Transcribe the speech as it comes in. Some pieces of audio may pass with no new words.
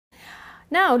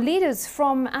Now, leaders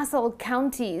from ASAL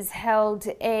counties held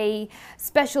a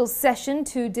special session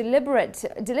to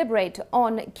deliberate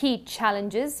on key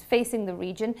challenges facing the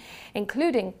region,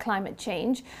 including climate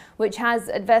change, which has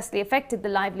adversely affected the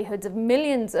livelihoods of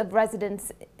millions of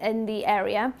residents in the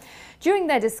area. During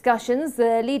their discussions,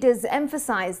 the leaders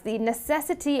emphasized the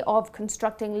necessity of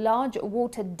constructing large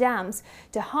water dams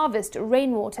to harvest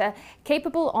rainwater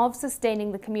capable of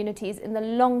sustaining the communities in the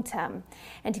long term.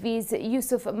 NTV's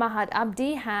Yusuf Mahat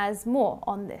Abdi has more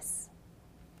on this.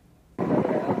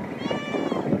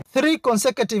 3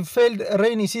 consecutive failed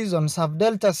rainy seasons have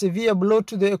dealt a severe blow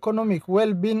to the economic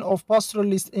well-being of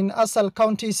pastoralists in ASAL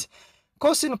counties,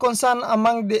 causing concern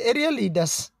among the area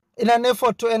leaders. In an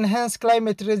effort to enhance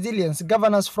climate resilience,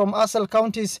 governors from ASAL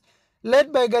counties,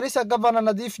 led by Garissa Governor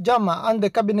Nadif Jama and the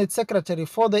Cabinet Secretary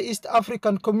for the East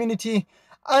African Community,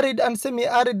 Arid and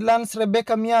Semi-Arid Lands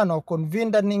Rebecca Miano,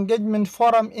 convened an engagement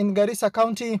forum in Garissa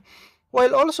County,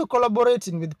 while also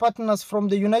collaborating with partners from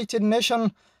the United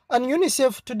Nations and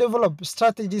UNICEF to develop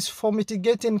strategies for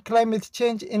mitigating climate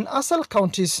change in ASAL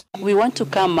counties. We want to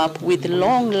come up with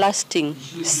long-lasting,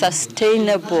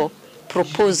 sustainable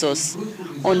proposals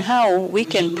on how we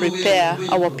can prepare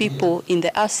our people in the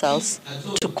ASALs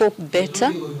to cope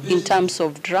better in terms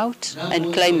of drought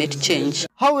and climate change.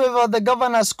 However, the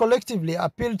governors collectively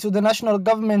appealed to the national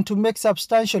government to make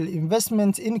substantial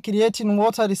investments in creating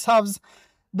water reserves.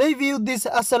 They view this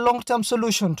as a long-term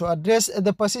solution to address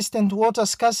the persistent water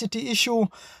scarcity issue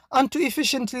and to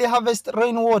efficiently harvest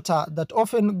rainwater that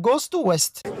often goes to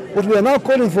waste. What we are now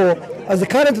calling for as the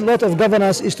current lot of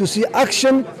governors is to see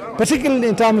action, particularly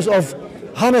in terms of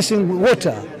harnessing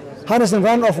water, harnessing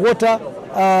runoff water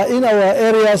in our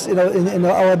areas, in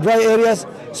our dry areas,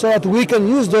 so that we can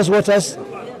use those waters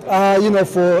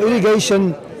for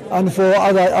irrigation and for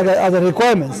other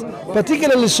requirements,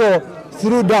 particularly so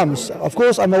through dams. Of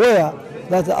course, I'm aware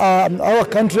that our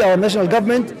country, our national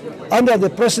government, under the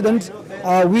president,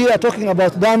 we are talking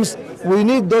about dams. We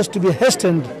need those to be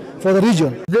hastened for the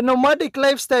region. The nomadic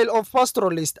lifestyle of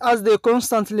pastoralists, as they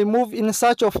constantly move in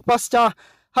search of pasture,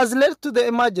 has led to the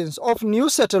emergence of new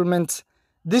settlements.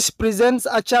 This presents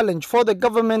a challenge for the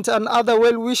government and other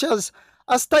well-wishers,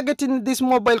 as targeting these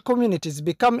mobile communities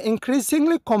become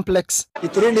increasingly complex.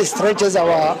 It really stretches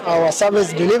our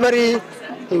service delivery.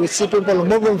 We see people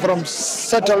moving from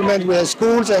settlement with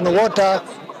schools and water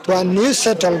to a new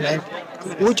settlement,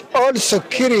 which also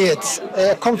creates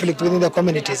a conflict within the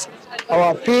communities.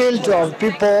 Our appeal to our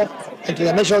people and to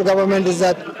the national government is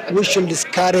that we should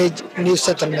discourage new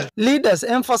settlement. Leaders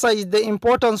emphasize the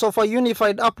importance of a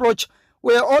unified approach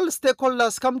where all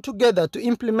stakeholders come together to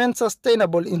implement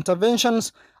sustainable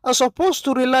interventions as opposed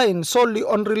to relying solely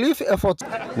on relief efforts.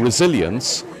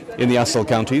 Resilience in the ASAL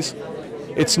counties,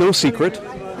 it's no secret,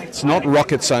 it's not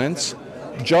rocket science,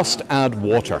 just add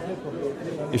water.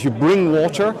 If you bring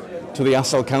water to the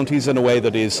ASAL counties in a way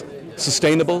that is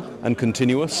sustainable and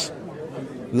continuous,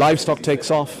 livestock takes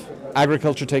off,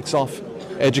 agriculture takes off,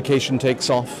 education takes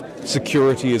off,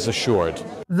 security is assured.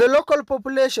 The local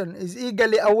population is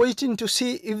eagerly awaiting to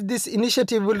see if this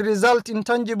initiative will result in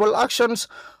tangible actions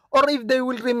or if they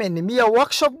will remain mere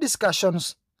workshop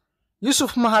discussions.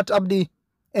 Yusuf Mahat Abdi,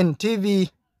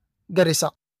 NTV,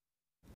 Garissa.